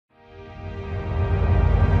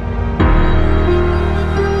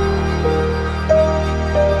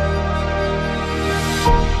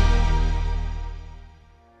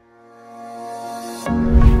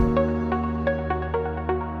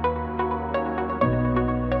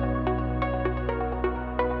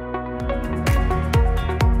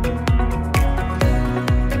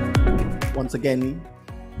Once again,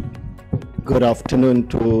 good afternoon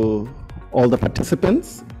to all the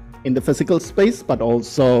participants in the physical space, but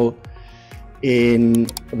also in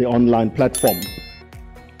the online platform.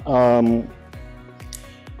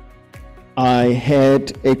 I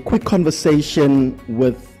had a quick conversation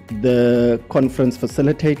with the conference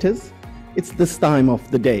facilitators. It's this time of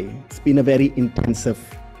the day. It's been a very intensive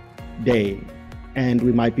day and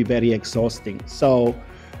we might be very exhausting. So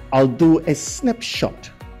I'll do a snapshot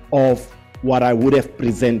of what I would have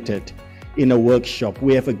presented in a workshop.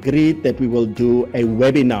 We have agreed that we will do a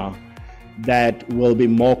webinar that will be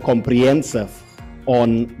more comprehensive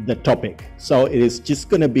on the topic. So it is just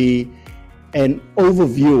going to be an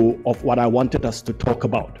overview of what I wanted us to talk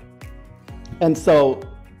about. And so,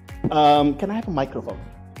 can I have a microphone?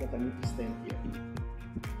 Because I need to stand here.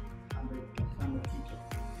 I'm a teacher.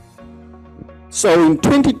 So in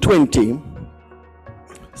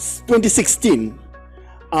 2016,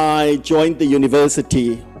 I joined the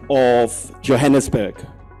University of Johannesburg,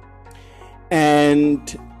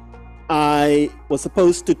 and I was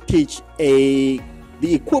supposed to teach the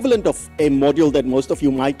equivalent of a module that most of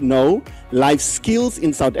you might know. Life skills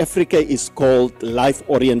in South Africa is called life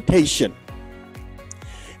orientation.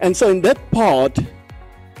 And so in that part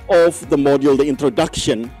of the module, the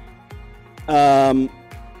introduction,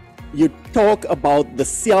 you talk about the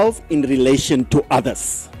self in relation to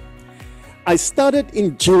others. I started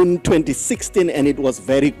in June 2016 and it was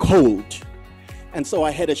very cold. And so I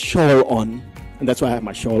had a shawl on, and that's why I have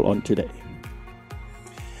my shawl on today.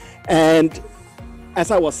 And as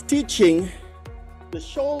I was teaching, the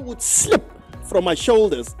shawl would slip from my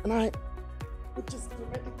shoulders and I would just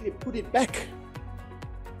dramatically put it back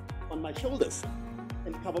on my shoulders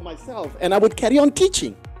and cover myself, and I would carry on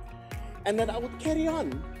teaching. And then I would carry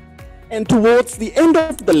on. And towards the end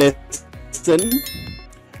of the lesson,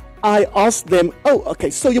 I asked them, oh,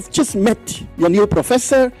 okay, so you've just met your new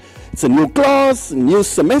professor, it's a new class, a new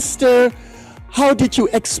semester. How did you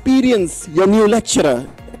experience your new lecturer?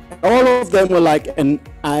 All of them were like, and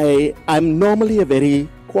I'm normally a very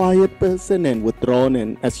quiet person and withdrawn,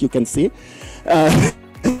 and as you can see.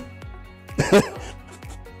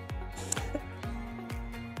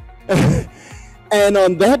 And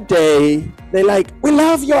on that day, they're like, we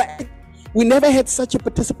never had such a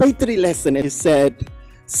participatory lesson. And he said,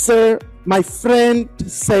 sir, my friend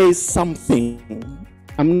says something.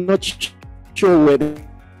 I'm not sure whether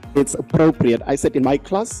it's appropriate. I said, in my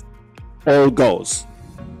class, all goes.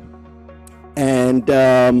 And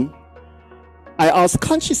I asked,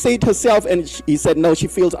 can't she say it herself? And he said, no, she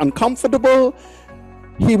feels uncomfortable.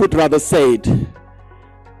 He would rather say it.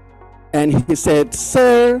 And he said,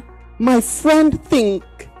 sir, my friend think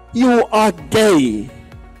you are gay.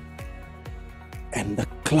 And the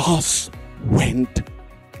class went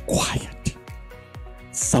quiet.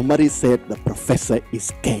 Somebody said the professor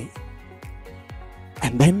is gay.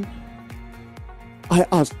 And then I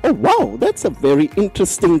asked, oh wow, that's a very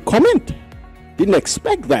interesting comment. Didn't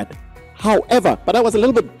expect that. However, but I was a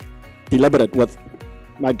little bit deliberate with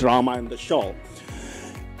my drama and the shawl.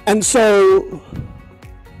 And so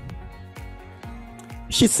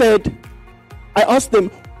she said, I asked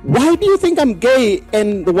them, why do you think I'm gay?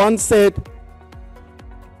 And the one said,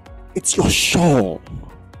 it's your shawl.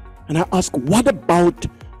 And I asked, what about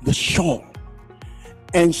the shawl?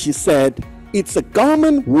 And she said, it's a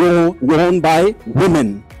garment worn by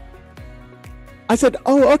women. I said,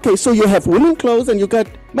 oh, okay, so you have women clothes and you got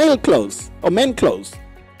male clothes or men clothes.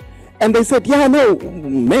 And they said, yeah, no,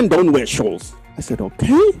 men don't wear shawls. I said,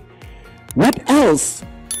 okay, what else?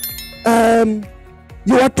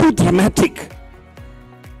 You are too dramatic.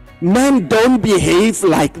 Men don't behave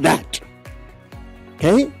like that.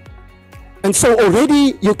 Okay? And so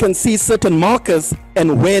already you can see certain markers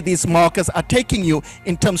and where these markers are taking you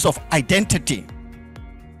in terms of identity.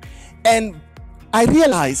 And I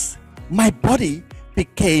realized my body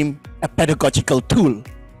became a pedagogical tool.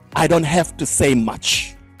 I don't have to say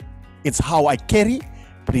much. It's how I carry,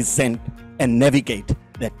 present, and navigate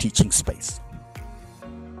that teaching space.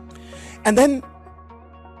 And then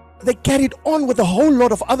they carried on with a whole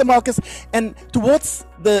lot of other markers. And towards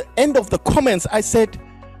the end of the comments, I said,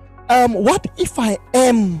 what if I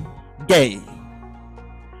am gay?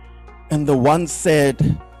 And the one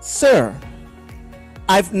said, sir,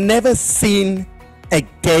 I've never seen a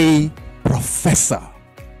gay professor.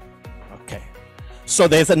 Okay, so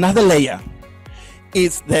there's another layer,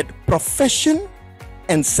 is that profession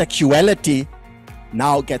and sexuality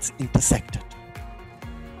now gets intersected.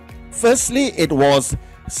 Firstly, it was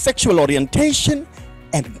sexual orientation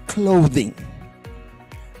and clothing.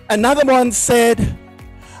 Another one said,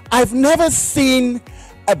 I've never seen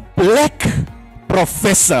a black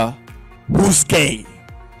professor who's gay.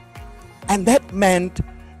 And that meant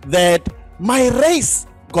that my race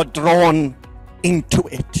got drawn into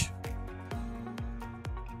it.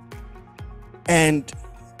 And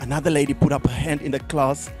another lady put up her hand in the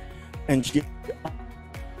class and she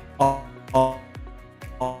asked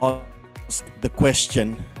the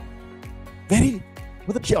question,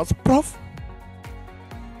 she asked, Prof,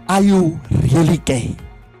 are you really gay?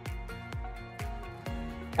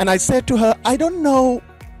 And I said to her, I don't know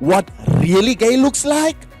what really gay looks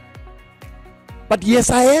like, but yes,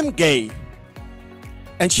 I am gay.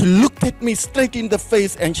 And she looked at me straight in the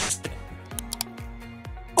face and she said,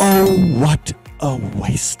 oh, what a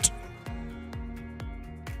waste.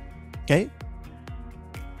 Okay?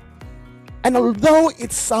 And although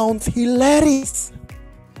it sounds hilarious,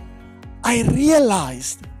 I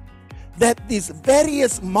realized that these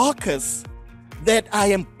various markers that I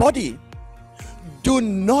embody do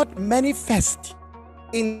not manifest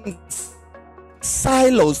in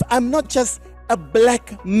silos. I'm not just a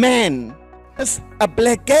black man, just a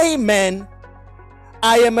black gay man.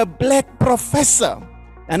 I am a black professor.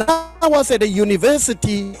 And I was at a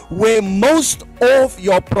university where most of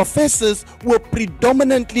your professors were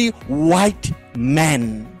predominantly white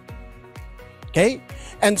men. Okay?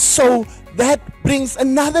 And so that brings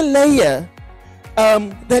another layer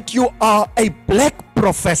that you are a black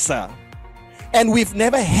professor. And we've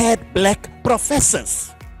never had black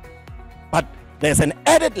professors. But there's an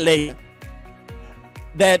added layer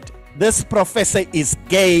that this professor is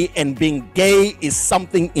gay, and being gay is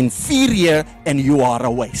something inferior, and you are a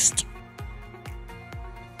waste.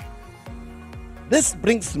 This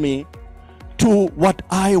brings me to what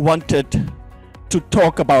I wanted to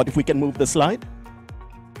talk about. If we can move the slide.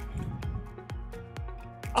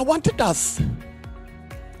 I wanted us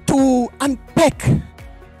to unpack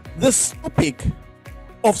this topic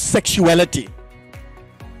of sexuality.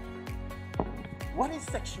 What is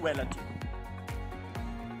sexuality?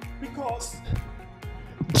 Because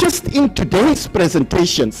just in today's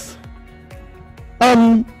presentations,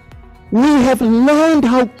 we have learned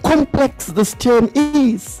how complex this term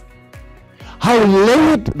is, how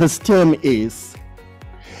layered this term is,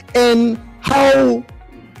 and how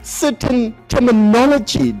certain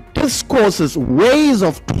terminology, discourses, ways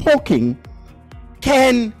of talking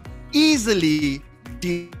can easily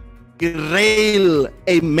derail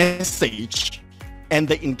a message and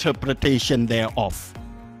the interpretation thereof.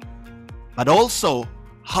 But also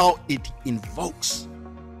how it invokes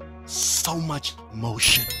so much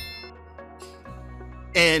emotion,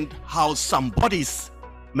 and how some bodies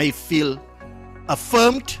may feel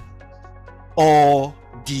affirmed or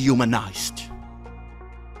dehumanized.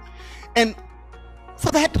 And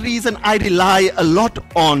for that reason, I rely a lot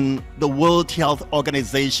on the World Health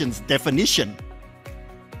Organization's definition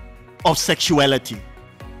of sexuality.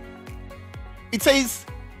 It says,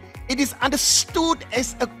 it is understood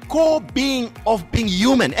as a core being of being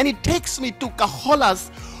human. And it takes me to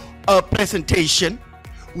Kahola's presentation,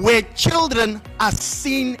 where children are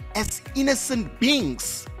seen as innocent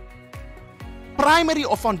beings. Primary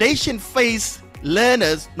or foundation phase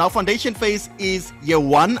learners, now foundation phase is year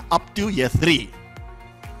 1 up to year 3.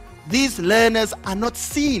 These learners are not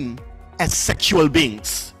seen as sexual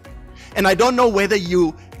beings. And I don't know whether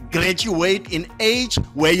you graduate in age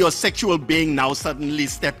where your sexual being now suddenly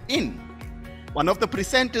step in. One of the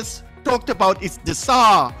presenters talked about is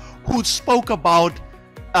Desar, who spoke about,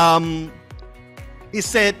 he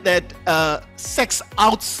said that sex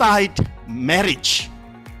outside marriage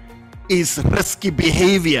is risky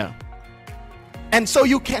behavior. And so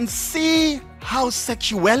you can see how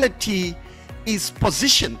sexuality is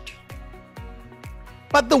positioned.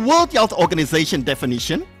 But the World Health Organization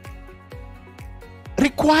definition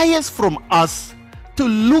requires from us to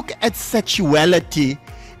look at sexuality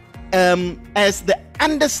as the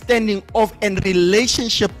understanding of and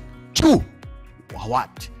relationship to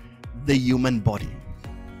what? The human body.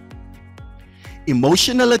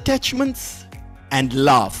 Emotional attachments and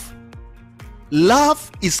love.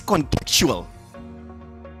 Love is contextual.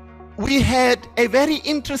 We had a very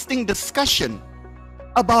interesting discussion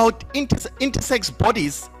about intersex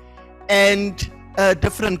bodies and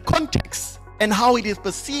different contexts, and how it is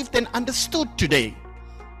perceived and understood today.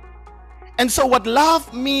 And so what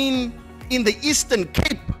love means in the Eastern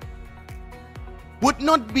Cape would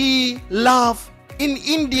not be love in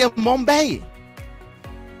India, Mumbai.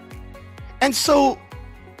 And so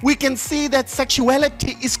we can see that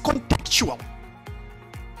sexuality is contextual,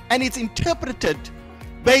 and it's interpreted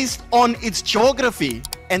based on its geography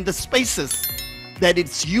and the spaces that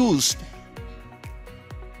it's used.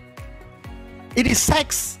 It is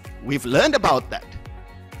sex. We've learned about that.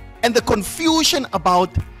 And the confusion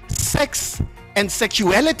about sex and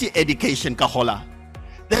sexuality education, Kahola,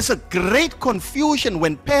 there's a great confusion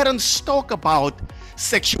when parents talk about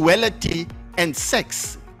sexuality and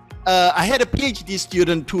sex. I had a PhD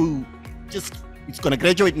student who is going to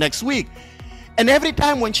graduate next week. And every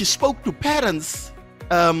time when she spoke to parents,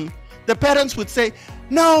 the parents would say,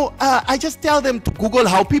 no, I just tell them to Google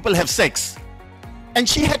how people have sex. And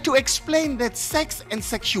she had to explain that sex and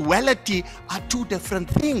sexuality are two different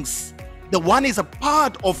things. The one is a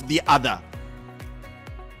part of the other.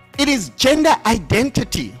 It is gender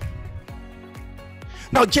identity.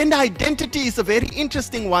 Now, gender identity is a very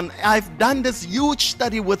interesting one. I've done this huge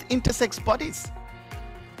study with intersex bodies.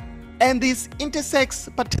 And these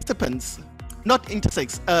intersex participants, not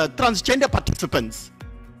intersex, transgender participants,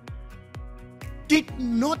 did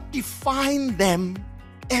not define them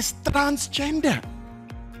as transgender.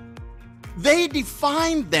 They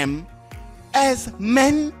defined them as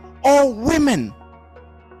men or women.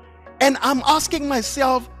 And I'm asking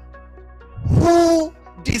myself, who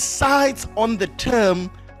decides on the term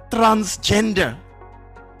transgender?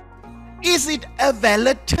 Is it a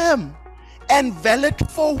valid term? And valid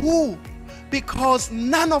for who? Because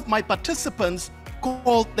none of my participants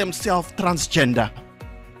called themselves transgender.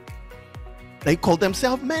 They called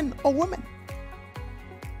themselves men or women.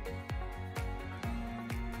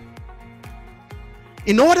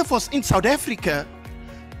 In order for in South Africa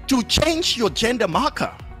to change your gender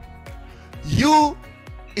marker,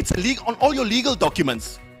 it's illegal on all your legal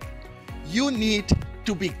documents. You need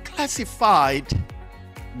to be classified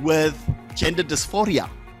with gender dysphoria.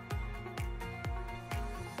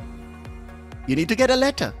 You need to get a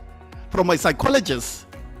letter from a psychologist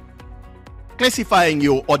classifying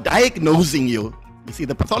you or diagnosing you, you see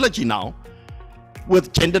the pathology now,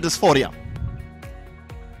 with gender dysphoria.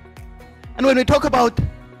 And when we talk about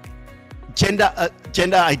gender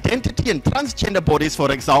identity and transgender bodies,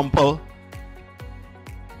 for example,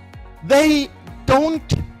 they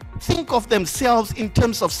don't think of themselves in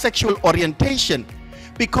terms of sexual orientation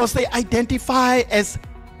because they identify as,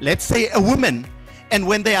 let's say, a woman. And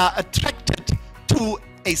when they are attracted to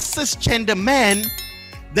a cisgender man,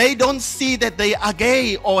 they don't see that they are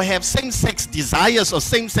gay or have same-sex desires or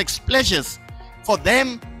same-sex pleasures. For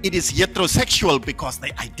them, it is heterosexual because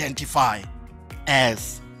they identify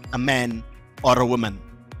as a man or a woman.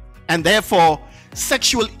 And therefore,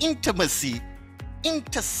 sexual intimacy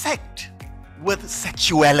intersect with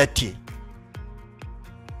sexuality.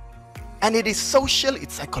 And it is social,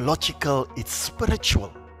 it's psychological, it's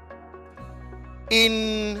spiritual.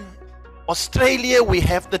 In Australia, we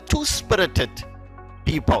have the two-spirited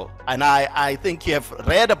people. And I think you have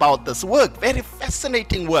read about this work, very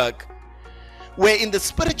fascinating work, where in the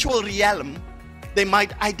spiritual realm, they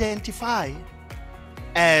might identify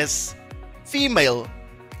as female,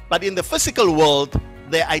 but in the physical world,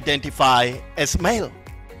 they identify as male.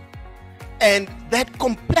 And that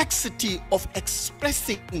complexity of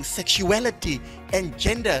expressing sexuality and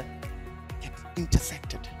gender gets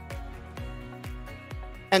intersected.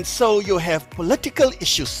 And so you have political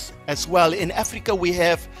issues as well. In Africa,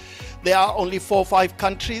 there are only 4 or 5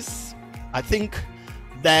 countries, I think,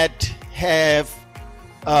 that have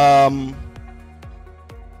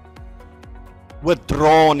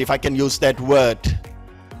withdrawn, if I can use that word,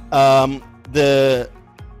 the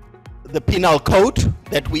penal code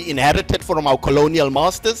that we inherited from our colonial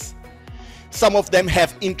masters. Some of them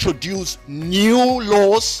have introduced new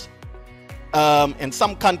laws. In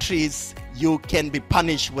some countries, you can be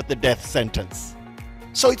punished with the death sentence.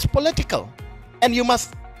 So it's political. And you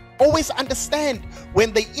must always understand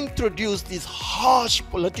when they introduce these harsh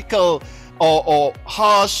political or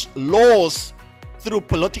harsh laws through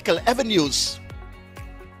political avenues,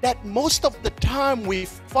 that most of the time we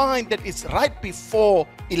find that it's right before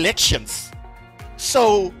elections.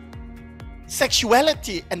 So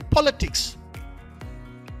sexuality and politics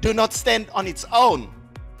do not stand on its own.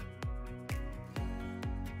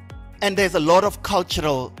 And there's a lot of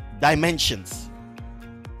cultural dimensions.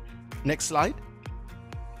 Next slide.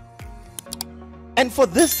 And for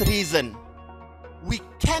this reason, we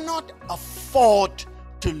cannot afford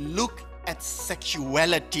to look at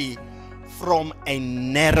sexuality from a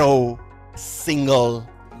narrow, single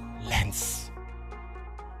lens.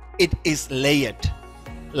 It is layered,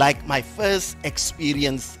 like my first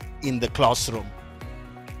experience in the classroom.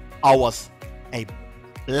 I was a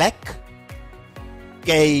black,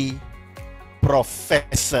 gay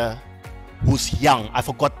professor who's young. I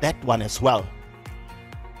forgot that one as well.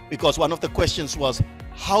 Because one of the questions was,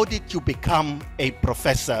 how did you become a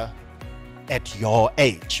professor at your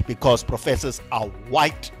age? Because professors are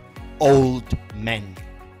white, old men.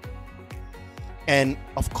 And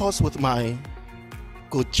of course, with my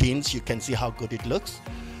good genes. You can see how good it looks.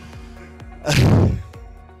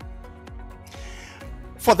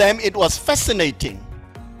 For them, it was fascinating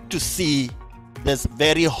to see this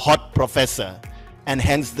very hot professor, and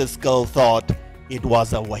hence this girl thought it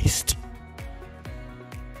was a waste.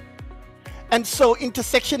 And so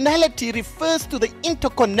intersectionality refers to the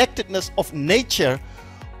interconnectedness of nature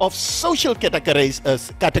of social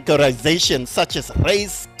categorization such as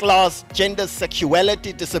race, class, gender,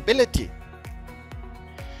 sexuality, disability.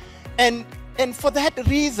 And for that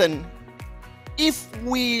reason, if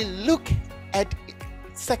we look at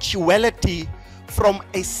sexuality from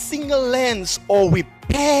a single lens or we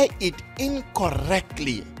pair it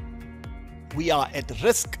incorrectly, we are at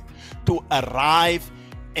risk to arrive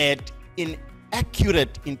at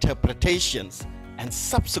inaccurate interpretations, and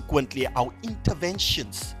subsequently our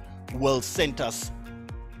interventions will send us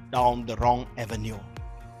down the wrong avenue.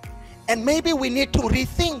 And maybe we need to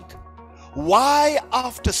rethink why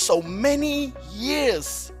after so many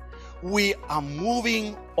years we are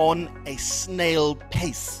moving on a snail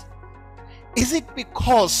pace. Is it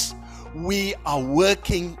because we are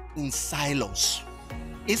working in silos?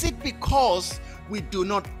 Is it because we do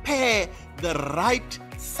not pair the right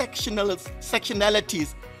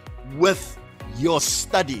sectionalities with your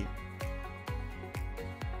study?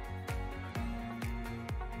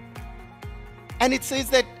 And it says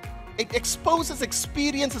that it exposes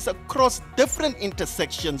experiences across different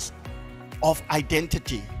intersections of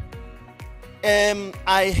identity.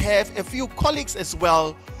 I have a few colleagues as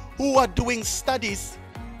well who are doing studies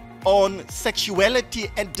on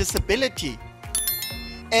sexuality and disability.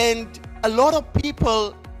 And a lot of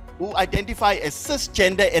people who identify as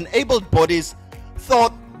cisgender enabled bodies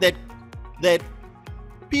thought that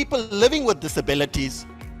people living with disabilities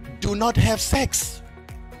do not have sex.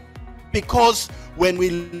 Because when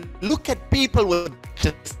we look at people with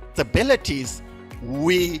disabilities,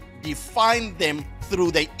 we define them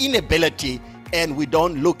through their inability and we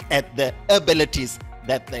don't look at the abilities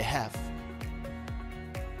that they have.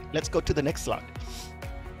 Let's go to the next slide.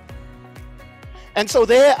 And so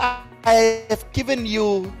there I have given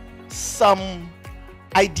you some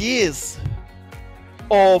ideas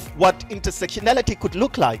of what intersectionality could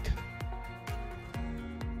look like.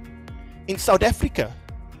 In South Africa,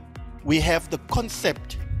 we have the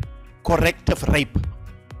concept corrective rape.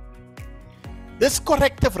 This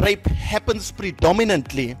corrective rape happens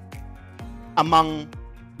predominantly among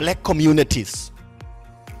black communities.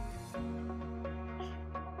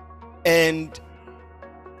 And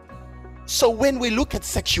so when we look at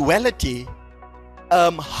sexuality,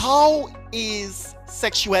 how is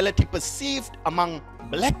sexuality perceived among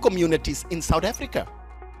black communities in South Africa?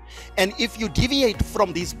 And if you deviate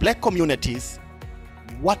from these black communities,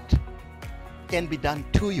 what can be done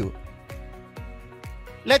to you?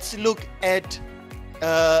 Let's look at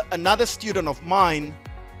another student of mine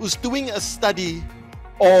who's doing a study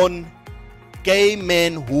on gay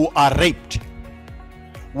men who are raped.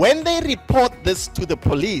 When they report this to the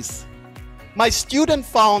police, my student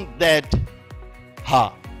found that,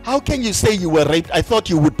 how can you say you were raped? I thought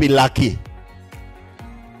you would be lucky.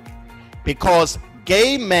 Because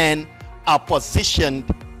gay men are positioned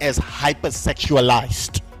as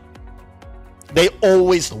hypersexualized. They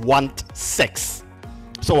always want sex.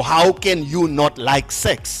 So how can you not like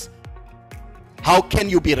sex? How can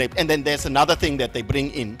you be raped? And then there's another thing that they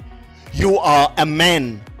bring in. You are a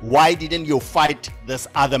man. Why didn't you fight this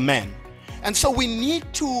other man? And so we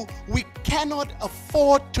cannot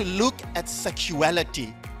afford to look at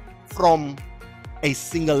sexuality from a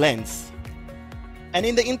single lens. And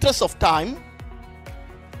in the interest of time,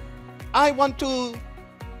 I want to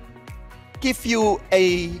give you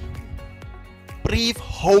a brief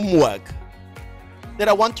homework that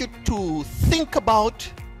I want you to think about,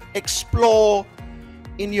 explore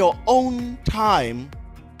in your own time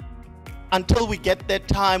until we get that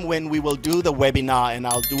time when we will do the webinar and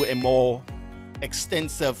I'll do a more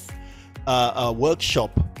extensive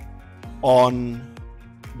workshop on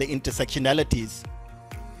the intersectionalities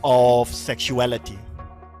of sexuality.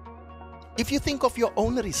 If you think of your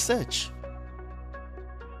own research,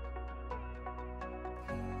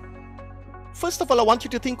 first of all, I want you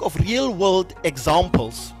to think of real-world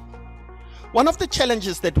examples. One of the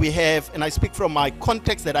challenges that we have, and I speak from my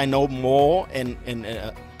context that I know more, and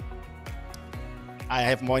I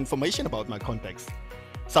have more information about my context,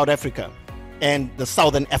 South Africa and the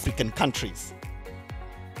Southern African countries.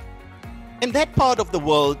 In that part of the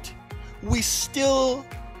world, we still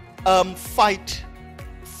fight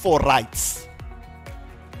for rights.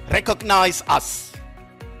 Recognize us,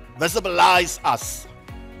 visibilize us,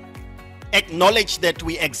 acknowledge that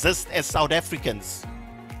we exist as South Africans,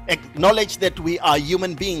 acknowledge that we are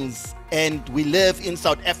human beings and we live in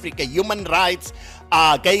South Africa. Human rights,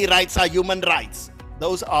 gay rights are human rights.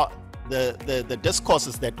 Those are the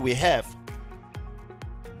discourses that we have.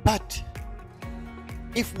 But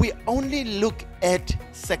if we only look at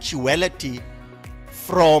sexuality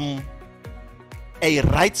from a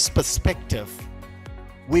rights perspective,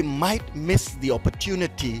 we might miss the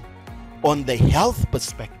opportunity on the health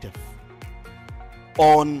perspective,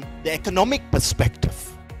 on the economic perspective.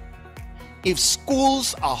 If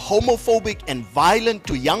schools are homophobic and violent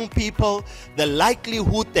to young people, the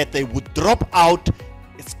likelihood that they would drop out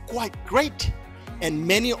is quite great, and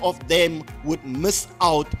many of them would miss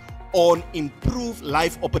out on improved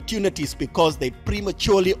life opportunities because they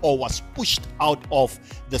prematurely or was pushed out of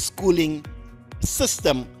the schooling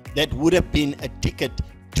system that would have been a ticket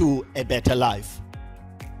to a better life.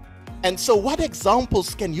 And so what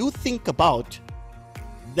examples can you think about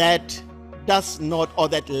that does not, or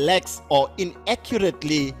that lacks, or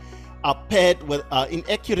inaccurately are paired with,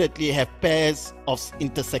 inaccurately have pairs of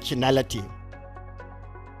intersectionality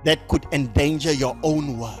that could endanger your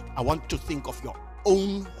own work? I want to think of your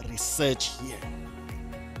own research here.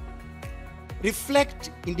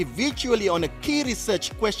 Reflect individually on a key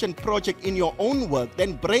research question project in your own work,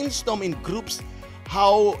 then brainstorm in groups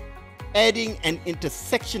how adding an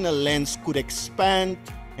intersectional lens could expand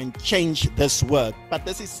and change this work. But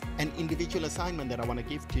this is an individual assignment that I want to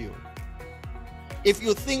give to you. If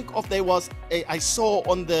you think of, I saw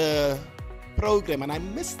on the program, and I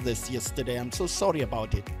missed this yesterday, I'm so sorry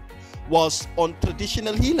about it, was on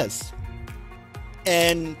traditional healers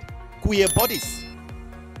and queer bodies.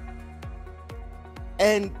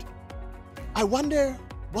 And I wonder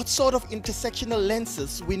what sort of intersectional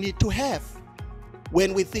lenses we need to have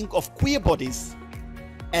when we think of queer bodies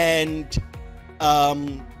and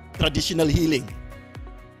traditional healing.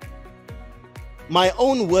 My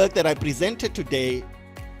own work that I presented today,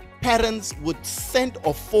 parents would send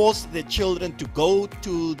or force their children to go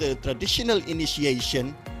to the traditional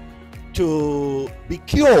initiation to be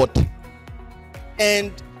cured.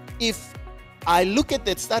 And if I look at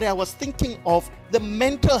that study, I was thinking of the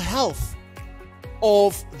mental health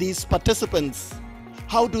of these participants.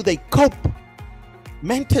 How do they cope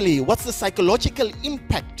mentally? What's the psychological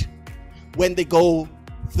impact when they go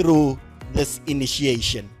through this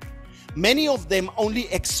initiation? Many of them only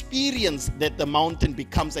experience that the mountain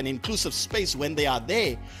becomes an inclusive space when they are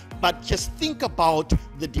there. But just think about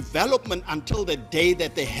the development until the day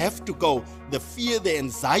that they have to go, the fear, the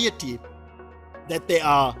anxiety that they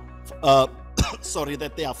are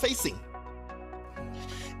that they are facing.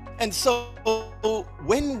 And so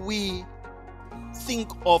when we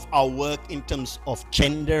think of our work in terms of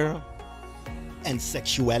gender and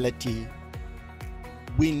sexuality,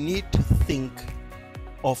 we need to think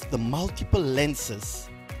of the multiple lenses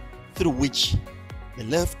through which the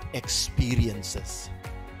lived experiences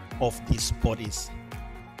of these bodies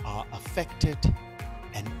are affected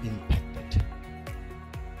and impacted.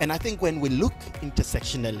 And I think when we look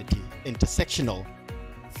intersectional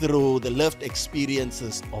through the lived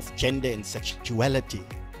experiences of gender and sexuality,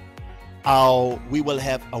 we will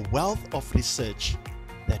have a wealth of research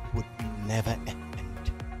that would never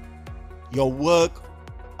end. Your work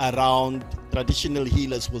around traditional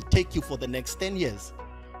healers will take you for the next 10 years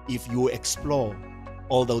if you explore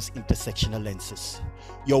all those intersectional lenses.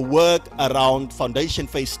 Your work around foundation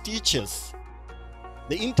phase teachers,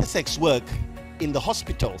 the intersex work in the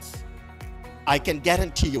hospitals, I can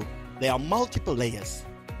guarantee you there are multiple layers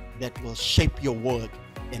that will shape your work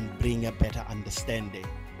and bring a better understanding.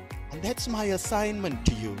 And that's my assignment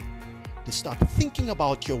to you, to start thinking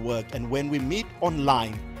about your work, and when we meet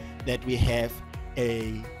online, that we have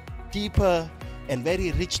a deeper and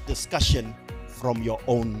very rich discussion from your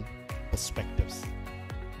own perspectives.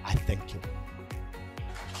 I thank you.